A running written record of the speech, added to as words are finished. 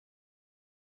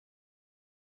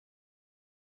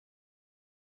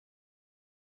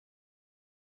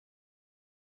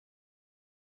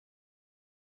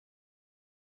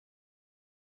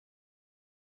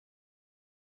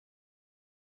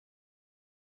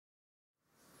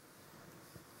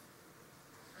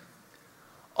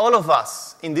All of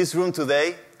us in this room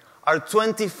today are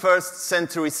 21st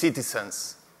century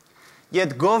citizens.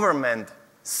 Yet government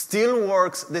still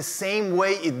works the same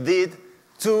way it did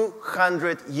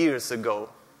 200 years ago.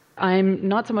 I'm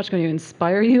not so much going to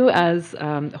inspire you as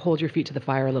hold your feet to the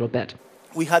fire a little bit.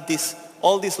 We had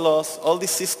all these laws, all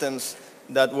these systems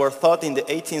that were thought in the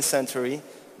 18th century,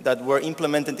 that were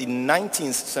implemented in the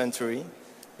 19th century,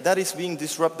 that is being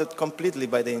disrupted completely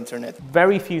by the internet.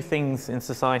 Very few things in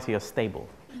society are stable.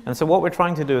 And so what we're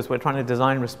trying to do is we're trying to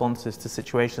design responses to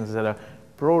situations that are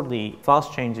broadly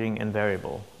fast-changing and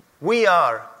variable. We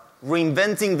are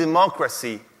reinventing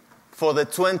democracy for the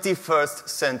 21st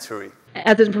century.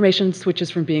 As information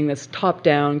switches from being this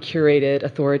top-down, curated,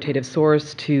 authoritative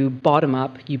source to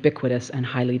bottom-up, ubiquitous, and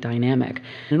highly dynamic.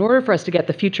 In order for us to get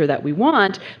the future that we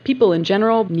want, people in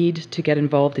general need to get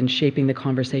involved in shaping the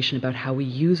conversation about how we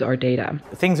use our data.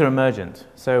 Things are emergent,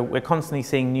 so we're constantly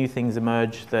seeing new things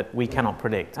emerge that we cannot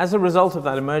predict. As a result of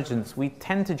that emergence, we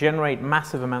tend to generate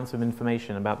massive amounts of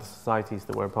information about the societies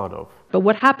that we're a part of. But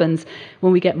what happens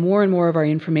when we get more and more of our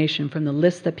information from the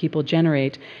lists that people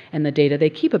generate and the data they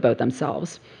keep about themselves?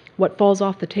 What falls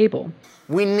off the table?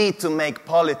 We need to make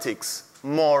politics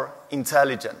more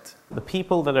intelligent. The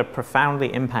people that are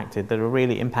profoundly impacted, that are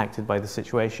really impacted by the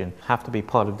situation, have to be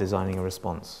part of designing a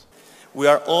response. We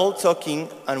are all talking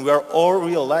and we are all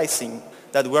realizing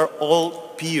that we're all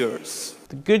peers.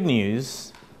 The good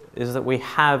news is that we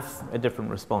have a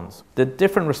different response. The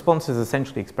different response is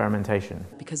essentially experimentation.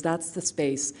 Because that's the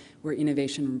space where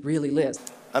innovation really lives.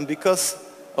 And because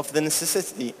of the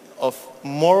necessity of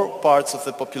more parts of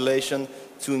the population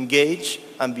to engage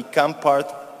and become part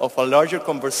of a larger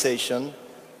conversation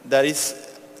that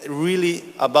is really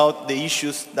about the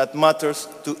issues that matters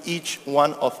to each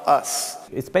one of us.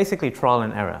 It's basically trial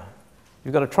and error.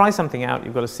 You've got to try something out,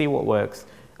 you've got to see what works,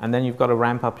 and then you've got to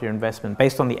ramp up your investment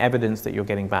based on the evidence that you're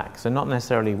getting back. So not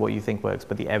necessarily what you think works,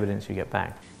 but the evidence you get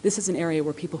back. This is an area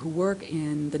where people who work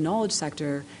in the knowledge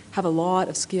sector have a lot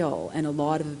of skill and a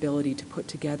lot of ability to put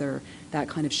together that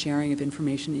kind of sharing of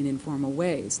information in informal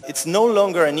ways. It's no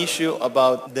longer an issue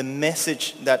about the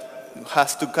message that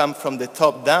has to come from the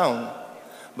top down,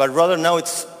 but rather now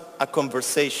it's a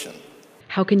conversation.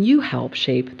 How can you help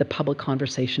shape the public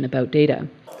conversation about data?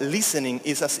 Listening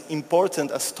is as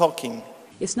important as talking.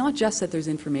 It's not just that there's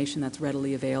information that's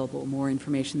readily available, more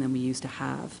information than we used to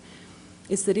have.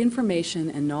 It's that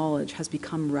information and knowledge has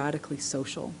become radically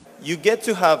social. You get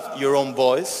to have your own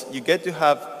voice, you get to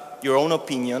have your own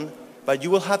opinion, but you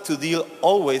will have to deal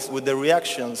always with the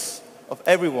reactions of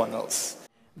everyone else.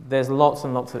 There's lots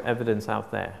and lots of evidence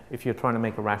out there if you're trying to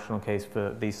make a rational case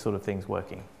for these sort of things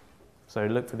working. So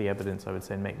look for the evidence, I would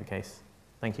say, and make the case.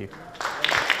 Thank you.